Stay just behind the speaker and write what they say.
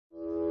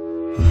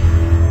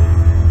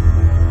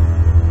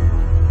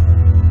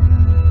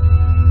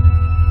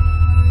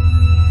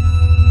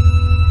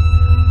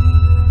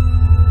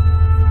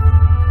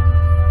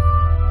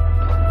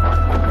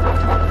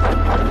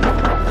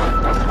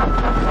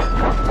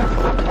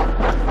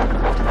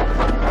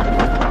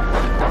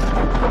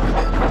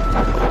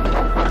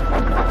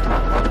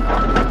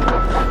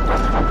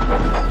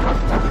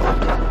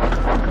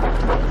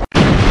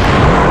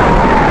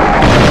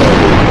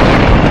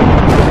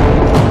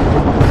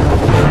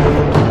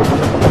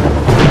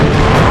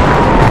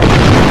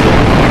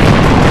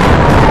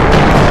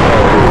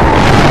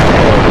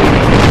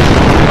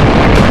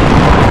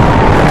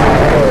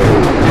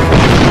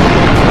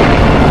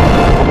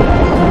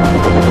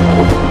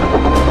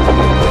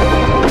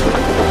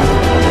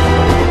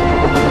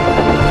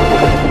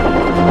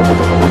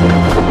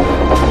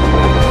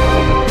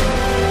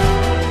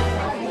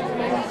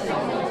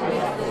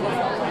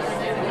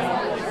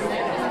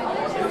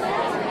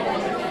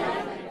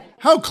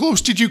close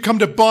did you come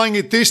to buying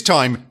it this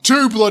time?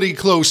 Too bloody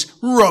close.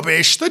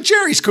 Rubbish. The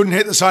Jerrys couldn't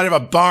hit the side of a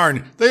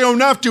barn. They don't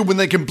have to when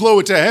they can blow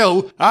it to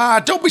hell.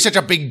 Don't be such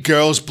a big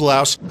girl's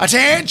blouse.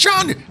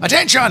 Attention!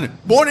 Attention!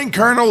 Morning,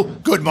 Colonel.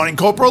 Good morning,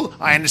 Corporal.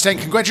 I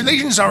understand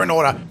congratulations are in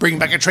order. Bring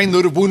back a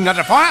trainload of wounded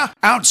under fire.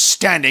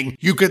 Outstanding.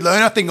 You could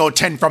learn a thing or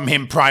 10 from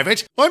him,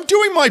 Private. I'm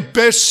doing my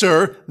best,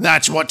 sir.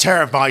 That's what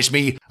terrifies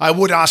me. I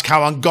would ask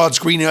how on God's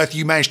green earth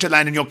you managed to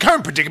land in your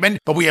current predicament,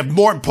 but we have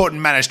more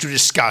important matters to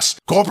discuss.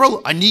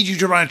 Corporal, I need you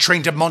to run a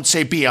train to Mont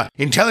Sebia.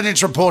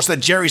 Intelligence reports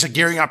that Jerry's are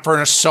gearing up for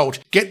an assault.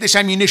 Get this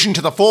ammunition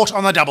to the fort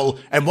on the double,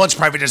 and once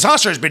Private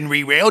Disaster has been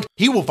derailed,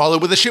 he will follow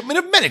with a shipment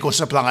of medical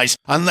supplies,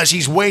 unless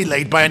he's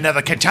waylaid by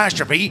another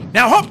catastrophe.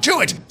 Now hop to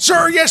it!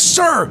 Sir, yes,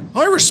 sir!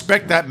 I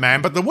respect that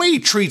man, but the way he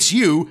treats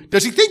you,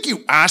 does he think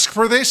you ask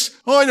for this?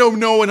 I don't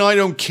know and I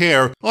don't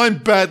care. I'm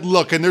bad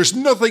luck and there's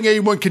nothing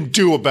anyone can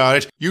do about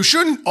it. You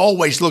shouldn't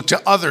always look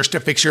to others to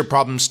fix your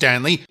problems,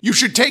 Stanley. You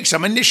should take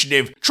some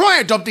initiative. Try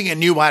adopting a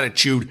new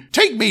attitude.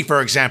 Take me,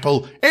 for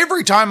example.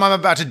 Every time I'm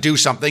about to do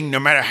something, no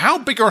matter how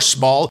big or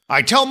small,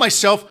 I tell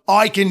myself,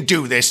 I can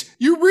do this.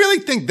 You really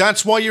think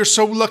that's why you're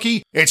so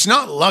lucky? It's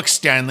not luck,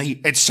 Stanley.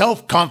 It's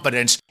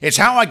self-confidence. It's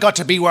how I got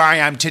to be where I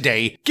am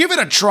today. Give it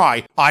a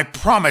try. I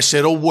promise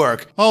it'll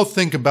work. I'll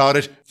think about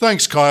it.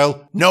 Thanks,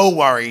 Kyle. No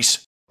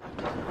worries.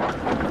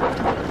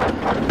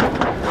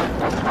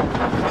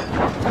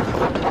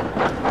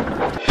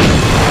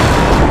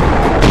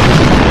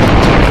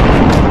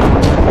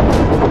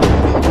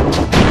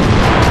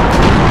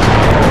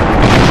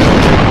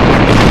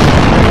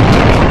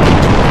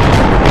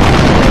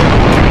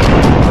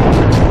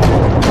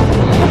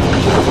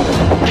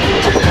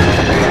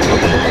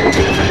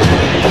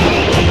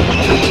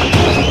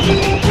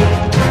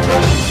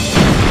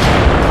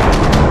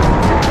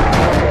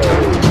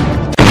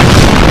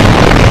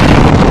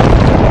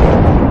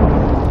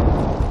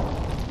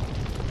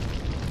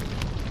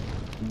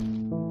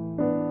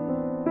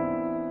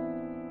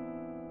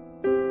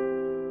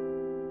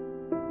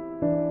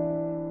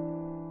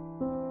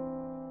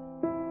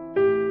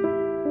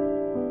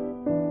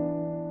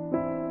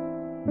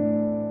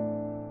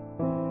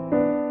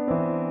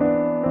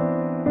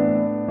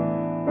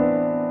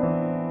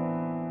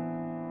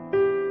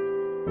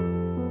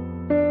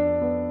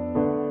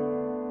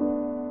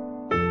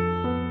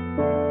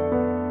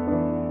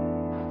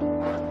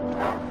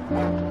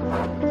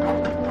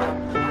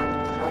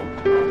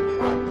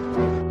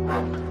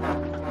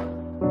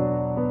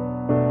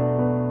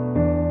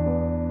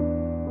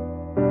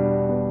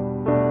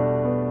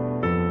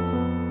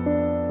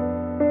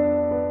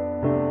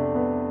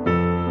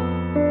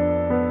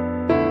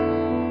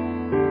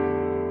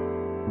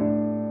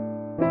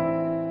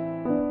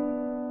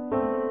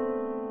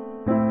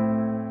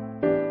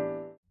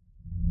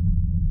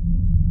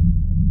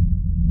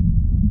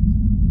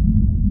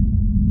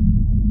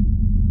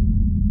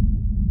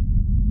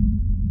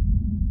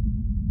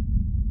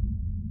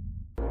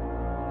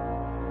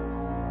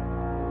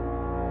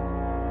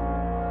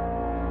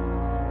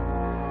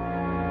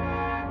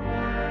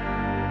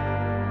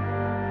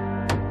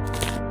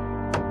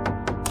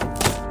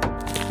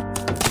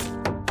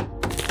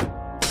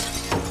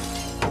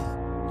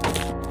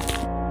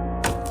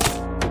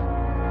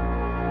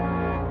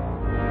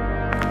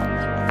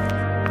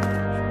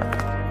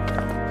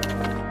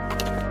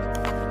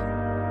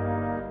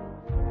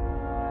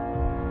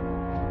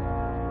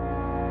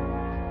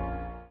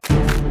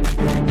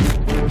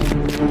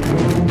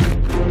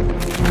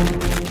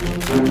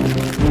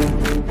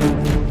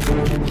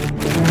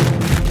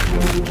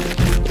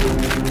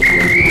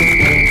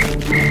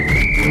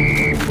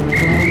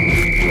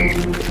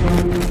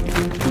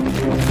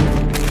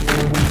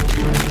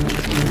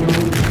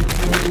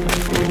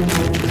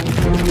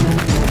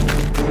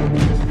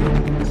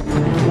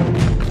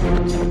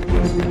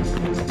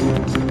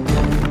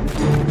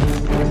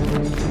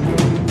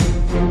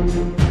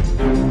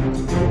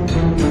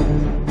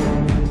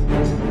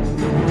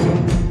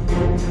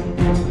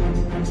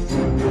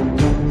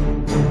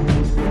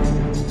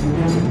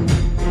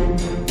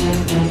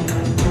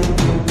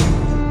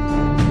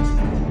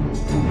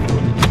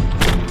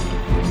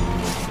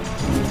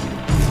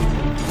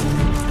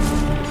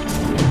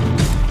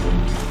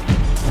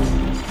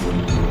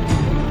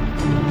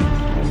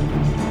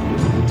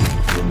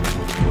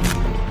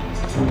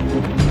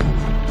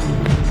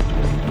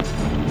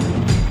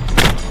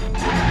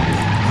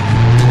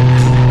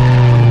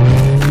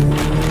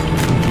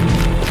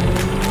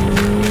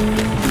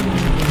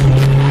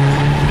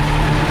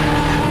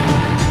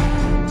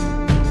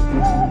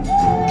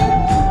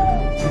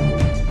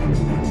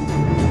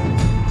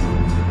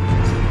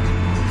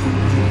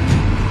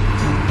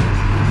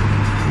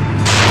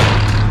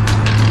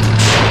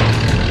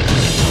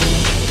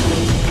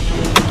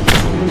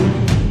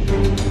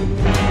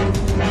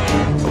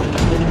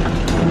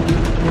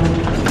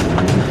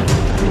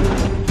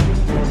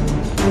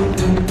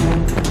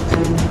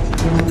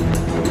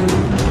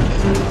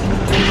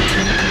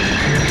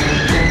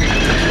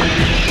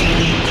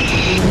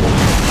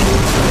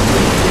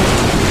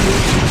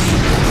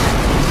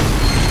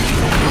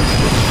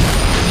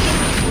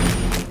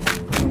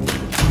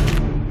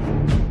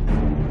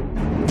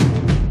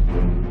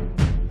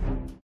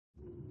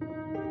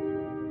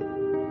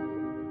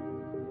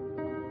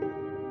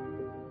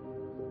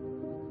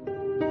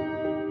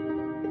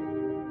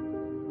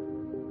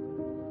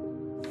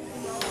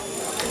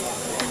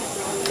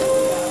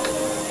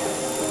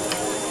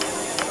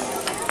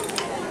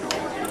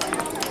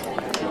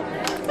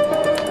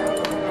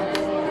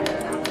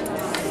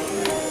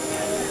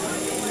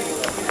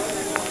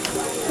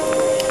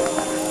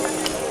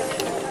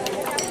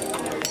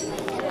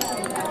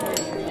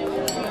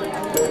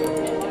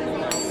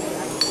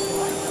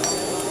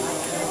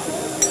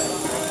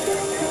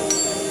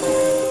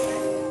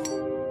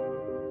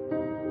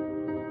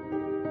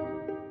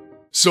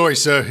 Sorry,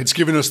 sir, it's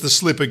given us the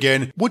slip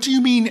again. What do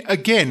you mean,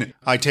 again?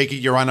 I take it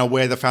you're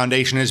unaware the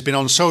Foundation has been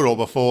on Sodor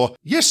before.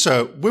 Yes,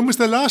 sir. When was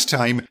the last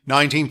time?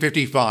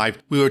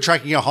 1955. We were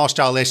tracking a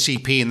hostile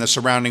SCP in the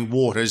surrounding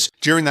waters.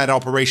 During that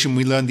operation,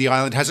 we learned the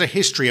island has a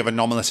history of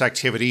anomalous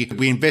activity.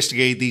 We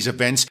investigated these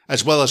events,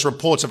 as well as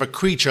reports of a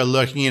creature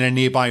lurking in a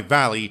nearby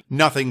valley.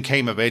 Nothing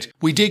came of it.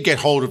 We did get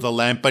hold of the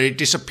lamp, but it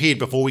disappeared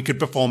before we could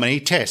perform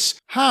any tests.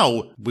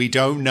 How? We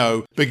don't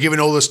know. But given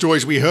all the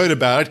stories we heard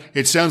about it,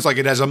 it sounds like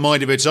it has a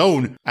mind of its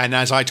own. And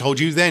as I told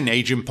you then,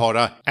 Agent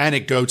Potter,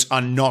 anecdotes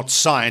are not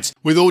science.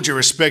 With all due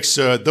respect,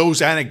 sir,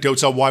 those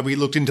anecdotes are why we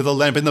looked into the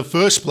lamp in the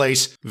first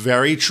place.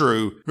 Very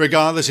true.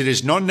 Regardless, it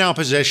is not in our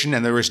possession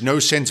and there is no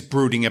sense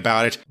brooding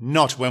about it.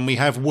 Not when we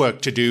have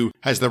work to do.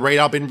 Has the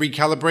radar been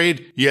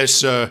recalibrated? Yes,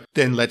 sir.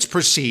 Then let's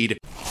proceed.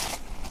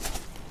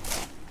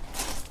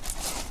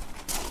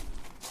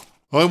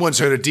 I once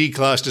heard a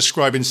D-class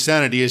describe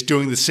insanity as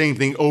doing the same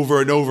thing over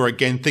and over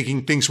again,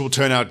 thinking things will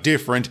turn out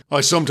different.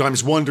 I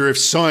sometimes wonder if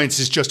science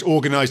is just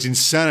organized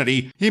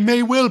insanity. It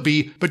may well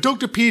be, but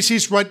Dr. Pierce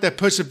is right that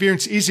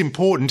perseverance is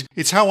important.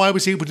 It's how I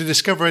was able to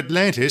discover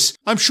Atlantis.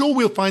 I'm sure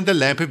we'll find the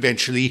lamp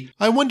eventually.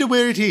 I wonder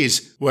where it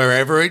is.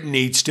 Wherever it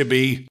needs to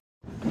be.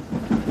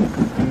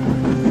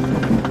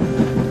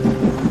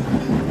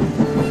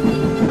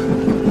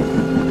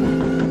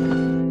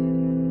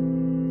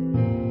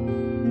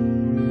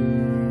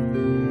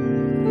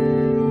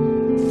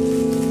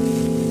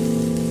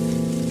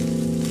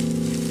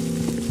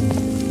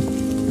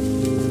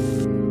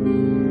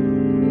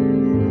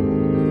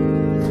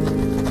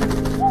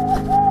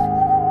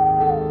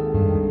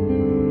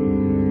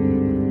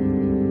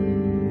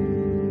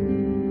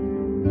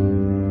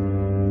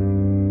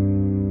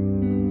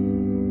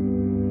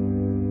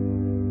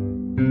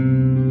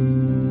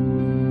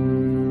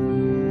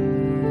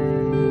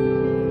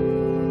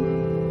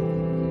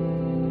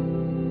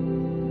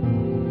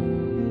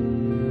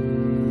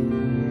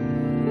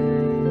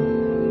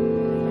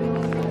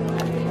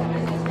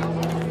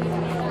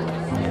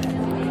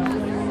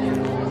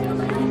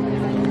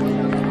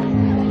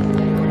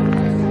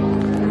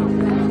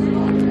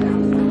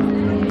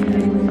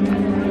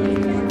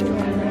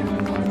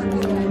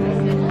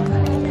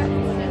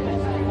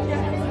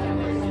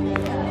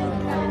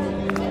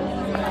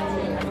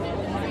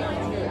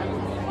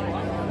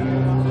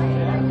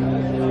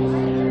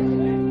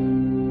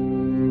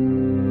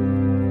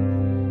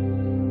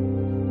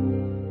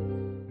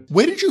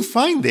 Where did you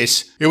find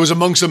this? It was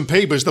among some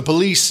papers the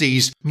police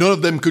seized. None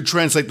of them could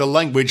translate the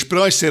language, but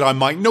I said I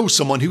might know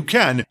someone who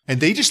can. And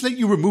they just let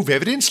you remove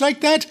evidence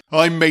like that?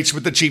 I'm mates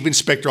with the chief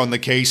inspector on the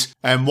case.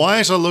 And why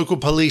is a local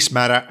police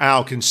matter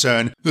our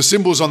concern? The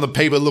symbols on the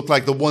paper look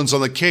like the ones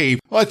on the cave.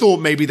 I thought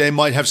maybe they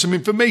might have some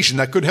information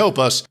that could help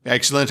us.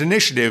 Excellent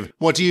initiative.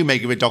 What do you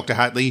make of it, Dr.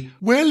 Hatley?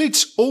 Well,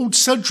 it's Old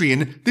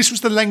Sudrian. This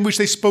was the language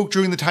they spoke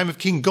during the time of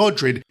King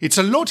Godred. It's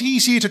a lot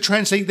easier to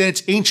translate than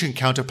its ancient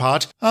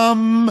counterpart.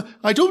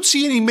 I don't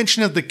see any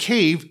mention of the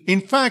cave.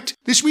 In fact,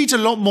 this reads a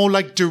lot more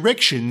like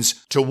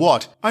directions. To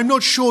what? I'm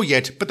not sure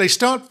yet, but they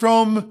start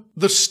from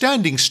the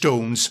Standing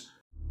Stones.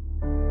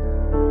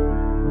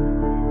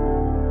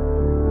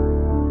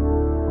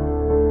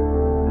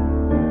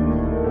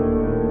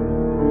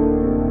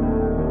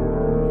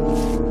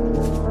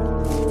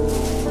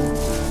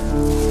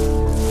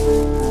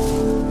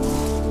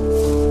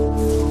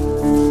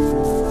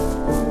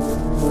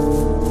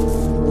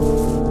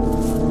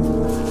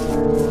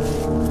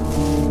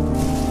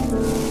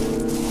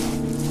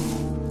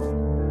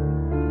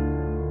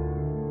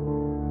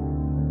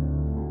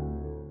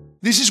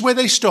 This is where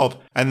they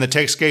stop, and the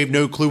text gave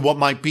no clue what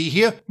might be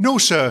here? No,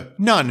 sir,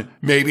 none.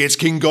 Maybe it's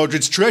King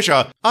Godred's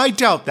treasure. I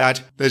doubt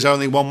that. There's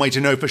only one way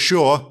to know for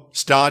sure.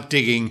 Start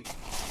digging.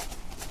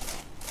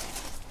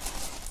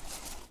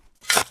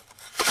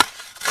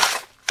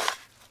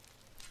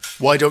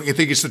 Why don't you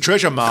think it's the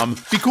treasure, ma'am?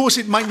 Because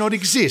it might not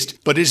exist.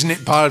 But isn't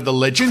it part of the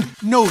legend?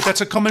 No, that's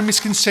a common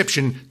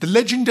misconception. The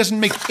legend doesn't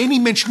make any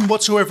mention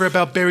whatsoever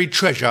about buried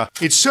treasure.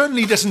 It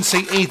certainly doesn't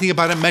say anything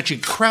about a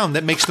magic crown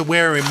that makes the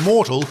wearer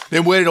immortal.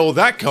 Then where did all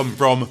that come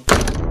from?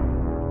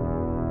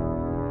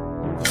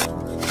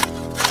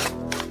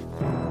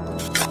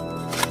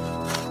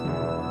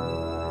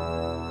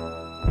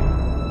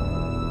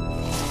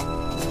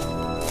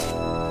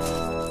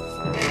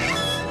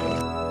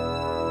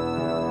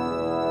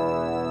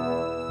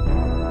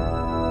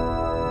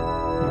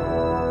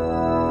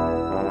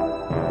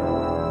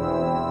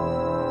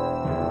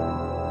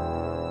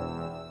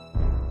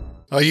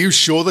 Are you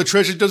sure the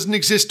treasure doesn't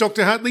exist,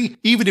 Dr. Hatley?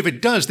 Even if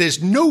it does,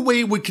 there's no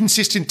way it would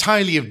consist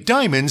entirely of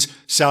diamonds,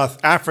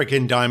 South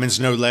African diamonds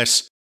no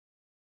less.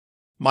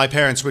 My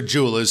parents were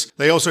jewelers.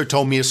 They also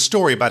told me a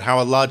story about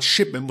how a large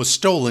shipment was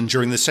stolen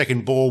during the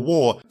Second Boer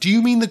War. Do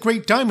you mean the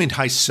Great Diamond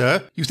Heist,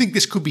 sir? You think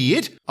this could be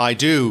it? I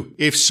do.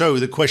 If so,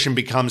 the question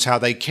becomes how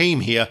they came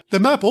here. The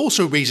map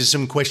also raises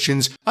some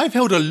questions. I've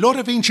held a lot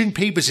of ancient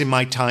papers in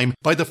my time.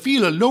 By the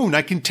feel alone,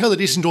 I can tell it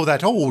isn't all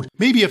that old.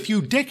 Maybe a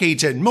few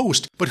decades at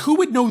most. But who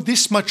would know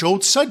this much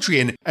old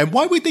Sudrian? And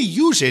why would they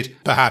use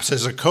it? Perhaps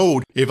as a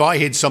code. If I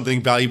hid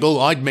something valuable,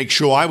 I'd make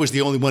sure I was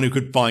the only one who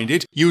could find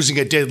it. Using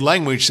a dead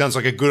language sounds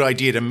like a good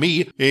idea to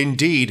me.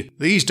 Indeed,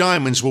 these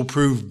diamonds will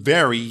prove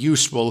very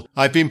useful.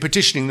 I've been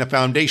petitioning the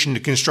Foundation to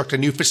construct a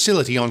new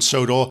facility on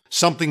Sodor,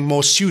 something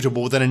more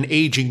suitable than an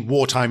aging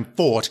wartime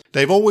fort.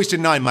 They've always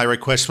denied my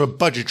request for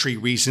budgetary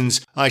reasons.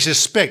 I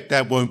suspect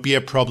that won't be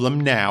a problem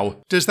now.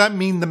 Does that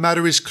mean the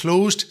matter is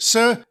closed,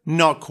 sir?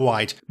 Not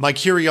quite. My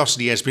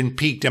curiosity has been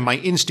piqued and my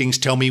instincts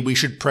tell me we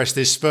should press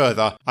this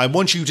further. I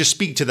want you to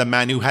speak to the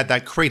man who had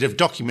that crate of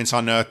documents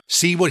on Earth,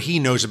 see what he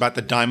knows about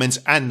the diamonds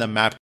and the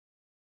map.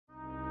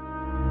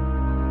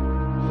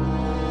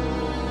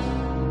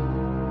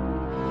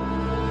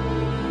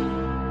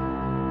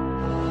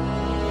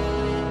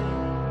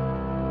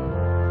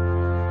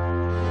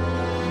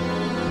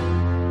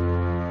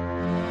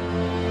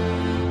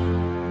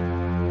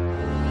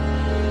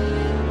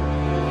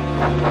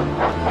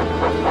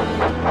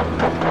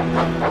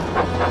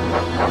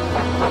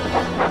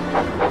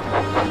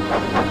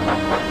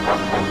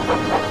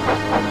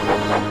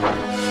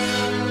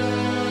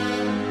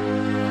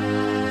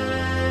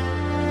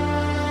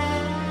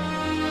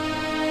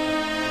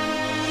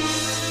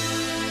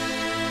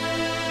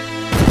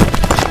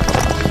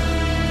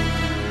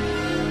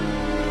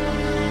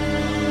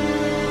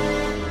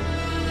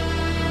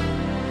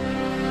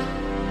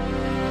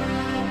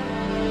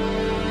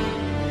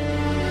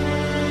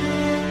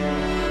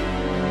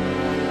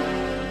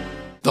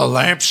 The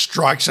lamp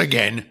strikes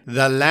again.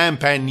 The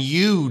lamp and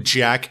you,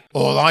 Jack.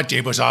 All I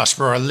did was ask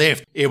for a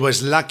lift. It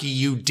was lucky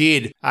you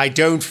did. I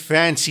don't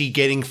fancy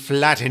getting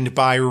flattened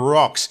by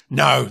rocks.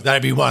 No,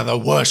 that'd be one of the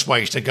worst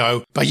ways to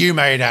go. But you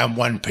made it out in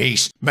one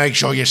piece. Make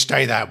sure you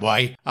stay that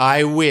way.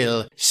 I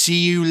will. See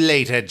you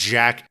later,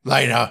 Jack.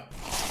 Later.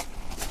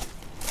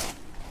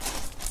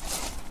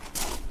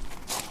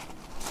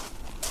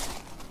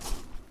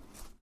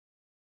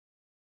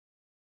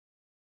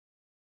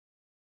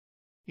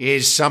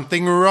 Is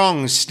something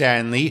wrong,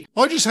 Stanley?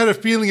 I just had a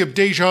feeling of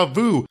deja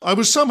vu. I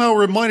was somehow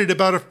reminded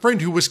about a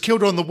friend who was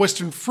killed on the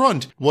Western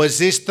Front. Was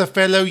this the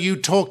fellow you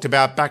talked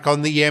about back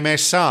on the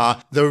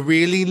MSR? The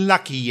really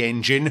lucky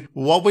engine?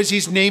 What was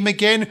his name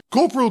again?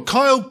 Corporal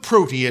Kyle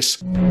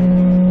Proteus.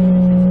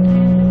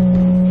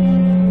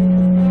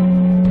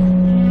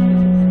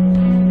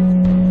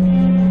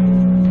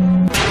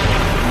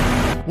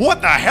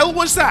 What the hell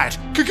was that?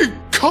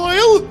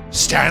 Kyle?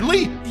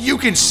 Stanley? You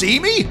can see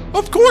me?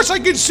 Of course I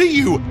can see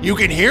you! You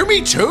can hear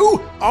me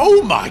too?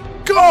 Oh my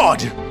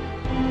god!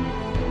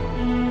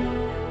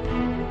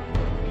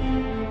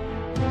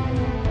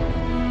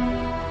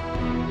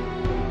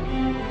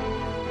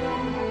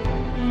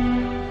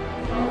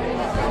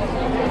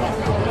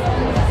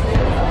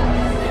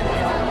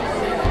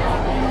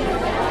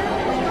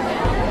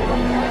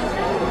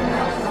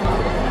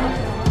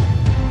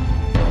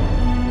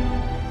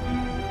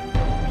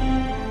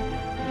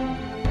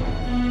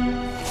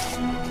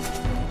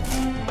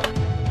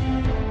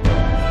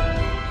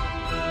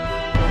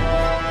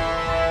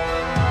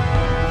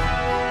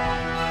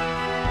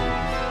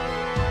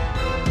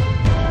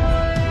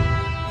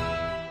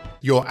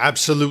 You're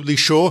absolutely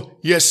sure?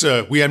 Yes,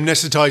 sir. We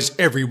amnestized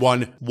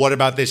everyone. What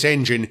about this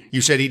engine? You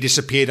said he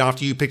disappeared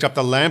after you picked up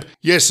the lamp?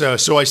 Yes, sir.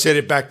 So I set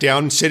it back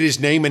down, said his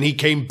name, and he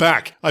came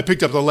back. I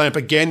picked up the lamp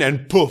again,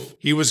 and poof,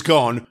 he was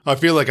gone. I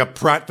feel like a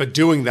prat for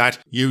doing that.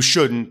 You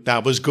shouldn't.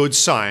 That was good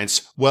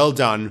science. Well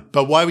done.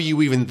 But why were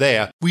you even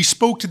there? We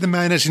spoke to the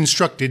man as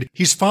instructed.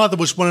 His father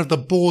was one of the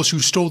Boers who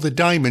stole the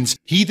diamonds.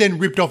 He then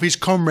ripped off his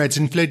comrades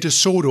and fled to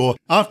Sodor.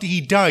 After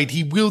he died,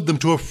 he willed them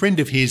to a friend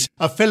of his,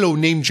 a fellow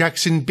named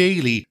Jackson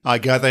Bailey. I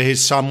gather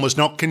his son was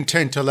not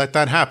content to let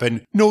that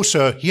happen. No,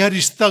 sir, he had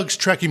his thugs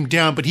track him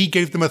down, but he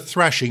gave them a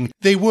thrashing.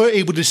 They were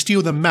able to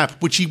steal the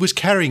map, which he was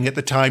carrying at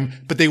the time,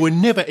 but they were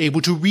never able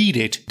to read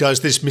it.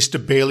 Does this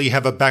Mr. Bailey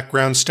have a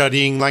background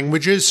studying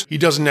languages? He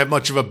doesn't have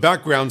much of a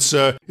background,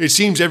 sir. It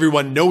seems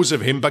everyone knows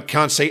of him, but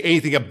can't say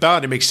anything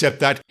about him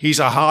except that he's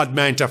a hard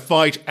man to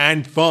fight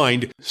and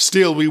find.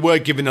 Still, we were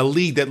given a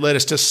lead that led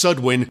us to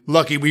Sudwin.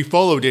 Lucky we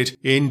followed it.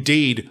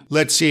 Indeed.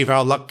 Let's see if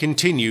our luck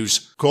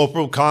continues.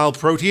 Corporal Kyle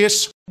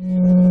Proteus?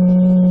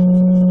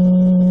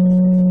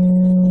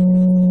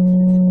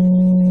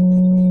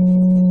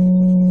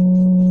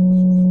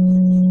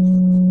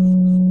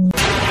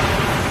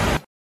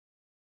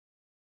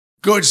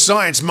 Good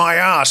science, my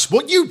ass.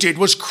 What you did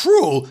was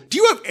cruel. Do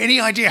you have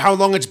any idea how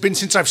long it's been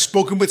since I've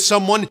spoken with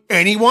someone?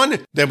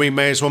 Anyone? Then we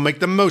may as well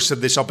make the most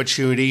of this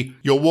opportunity.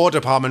 Your War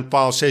Department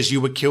file says you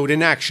were killed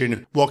in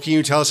action. What can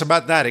you tell us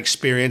about that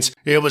experience?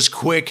 It was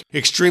quick,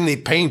 extremely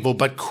painful,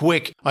 but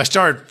quick. I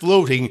started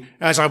floating.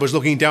 As I was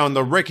looking down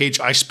the wreckage,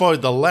 I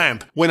spotted the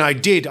lamp. When I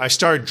did, I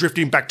started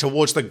drifting back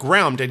towards the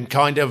ground and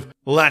kind of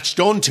latched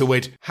onto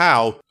it.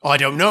 How? I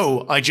don't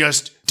know. I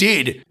just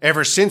did.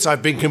 Ever since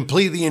I've been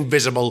completely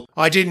invisible.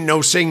 I didn't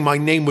know saying my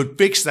name would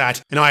fix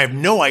that, and I have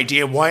no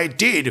idea why it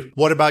did.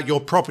 What about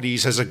your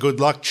properties as a good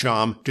luck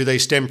charm? Do they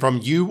stem from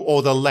you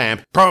or the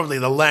lamp? Probably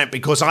the lamp,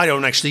 because I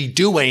don't actually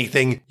do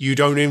anything. You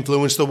don't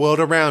influence the world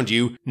around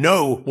you.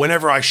 No,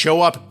 whenever I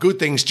show up, good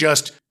things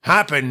just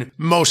happen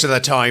most of the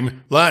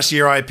time. Last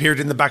year I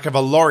appeared in the back of a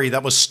lorry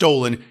that was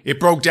stolen. It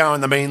broke down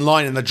on the main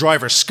line and the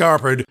driver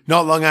scarpered.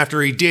 Not long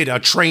after he did, a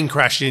train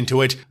crashed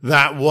into it.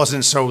 That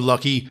wasn't so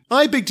lucky.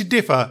 I beg to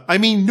differ. I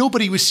mean,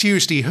 nobody was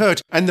seriously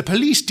hurt, and the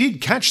police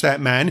did catch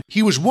that man.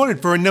 He was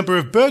wanted for a number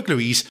of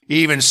burglaries.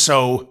 Even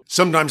so,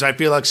 sometimes I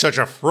feel like such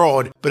a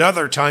fraud, but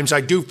other times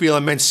I do feel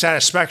immense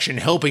satisfaction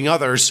helping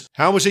others.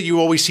 How is it you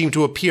always seem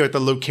to appear at the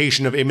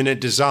location of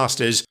imminent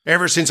disasters?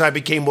 Ever since I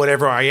became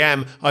whatever I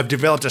am, I've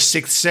developed a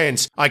sixth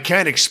sense. I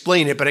can't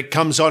explain it, but it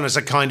comes on as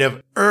a kind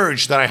of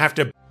urge that I have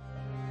to...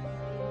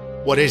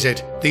 What is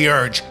it? The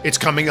urge. It's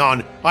coming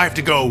on. I have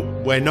to go.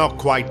 We're not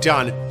quite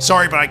done.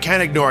 Sorry, but I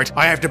can't ignore it.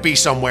 I have to be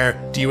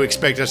somewhere. Do you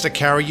expect us to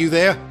carry you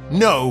there?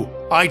 No,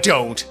 I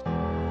don't.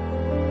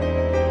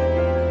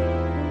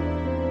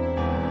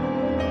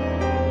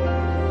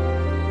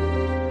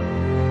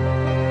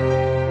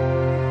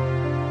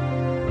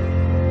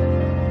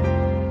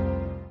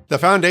 The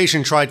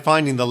Foundation tried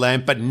finding the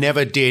lamp, but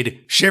never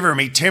did. Shiver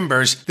me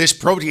timbers, this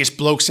Proteus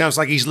bloke sounds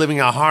like he's living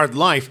a hard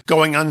life,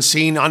 going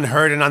unseen,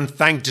 unheard, and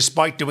unthanked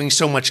despite doing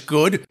so much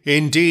good.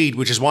 Indeed,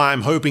 which is why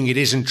I'm hoping it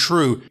isn't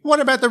true. What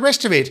about the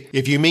rest of it?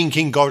 If you mean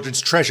King Godred's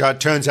treasure,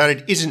 it turns out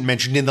it isn't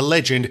mentioned in the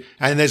legend,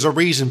 and there's a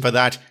reason for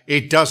that.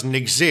 It doesn't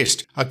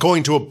exist.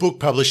 According to a book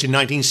published in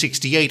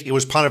 1968, it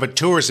was part of a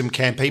tourism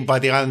campaign by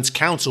the island's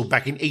council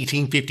back in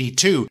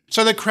 1852.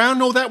 So the crown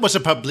and all that was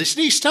a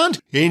publicity stunt?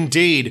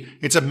 Indeed.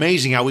 It's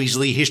amazing how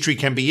easily history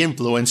can be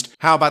influenced.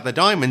 How about the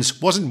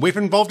diamonds? Wasn't Whiff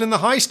involved in the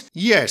heist?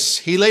 Yes,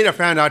 he later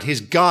found out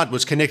his guard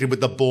was connected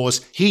with the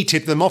Boers. He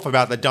tipped them off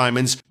about the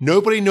diamonds.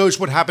 Nobody knows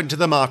what happened to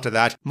them after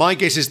that. My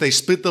guess is they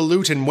split the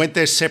loot and went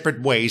their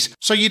separate ways.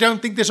 So you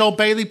don't think this old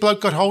Bailey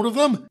bloke got hold of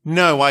them?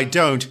 No, I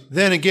don't.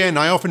 Then again,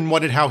 I often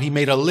wondered how he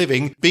made a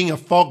living. Being a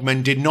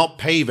fogman did not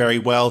pay very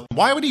well.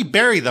 Why would he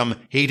bury them?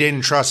 He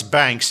didn't trust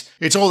banks.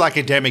 It's all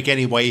academic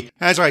anyway.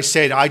 As I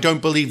said, I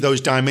don't believe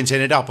those diamonds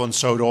ended up on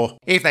Sodor.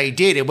 If they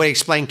did, it would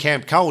explain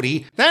Camp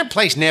Coldie. That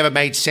place never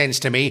made sense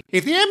to me.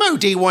 If the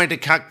MOD wanted to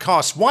cut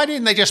costs, why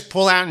didn't they just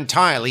pull out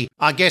entirely?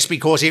 I guess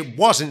because it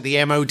wasn't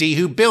the MOD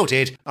who built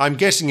it. I'm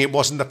guessing it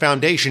wasn't the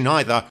Foundation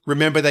either.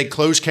 Remember they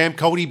closed Camp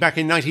Coldie back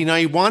in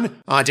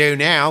 1991? I do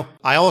now.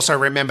 I also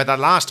remember the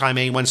last time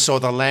anyone saw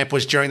the lamp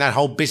was during that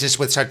whole business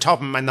with Sir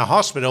Topham and the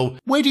hospital.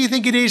 Where do you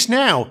think it is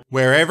now?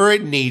 Wherever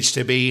it needs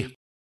to be.